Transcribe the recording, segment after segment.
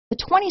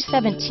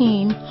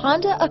2017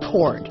 Honda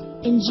Accord.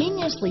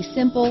 Ingeniously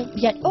simple,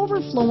 yet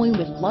overflowing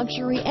with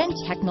luxury and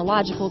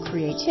technological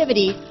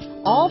creativity,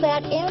 all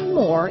that and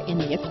more in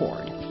the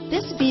Accord.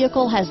 This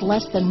vehicle has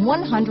less than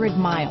 100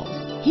 miles.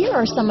 Here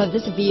are some of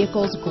this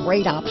vehicle's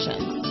great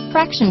options: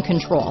 traction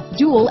control,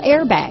 dual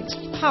airbags,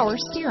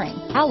 power steering,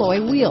 alloy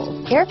wheels,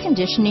 air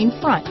conditioning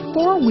front,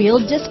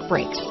 four-wheel disc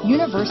brakes,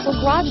 universal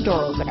garage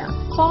door opener,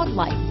 fog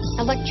lights,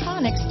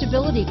 electronic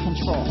stability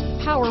control,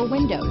 power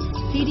windows,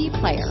 CD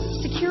player,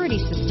 security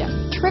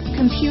system, trip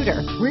computer,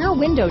 rear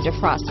window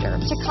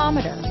defroster,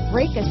 tachometer,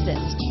 brake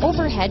assist,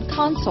 overhead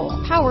console,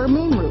 power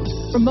moonroof,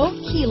 remote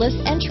keyless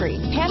entry,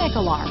 panic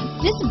alarm.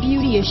 This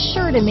beauty is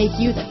sure to make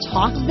you the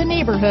talk of the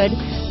neighborhood,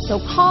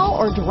 so call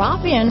or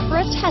drop in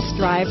for a test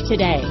drive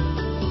today.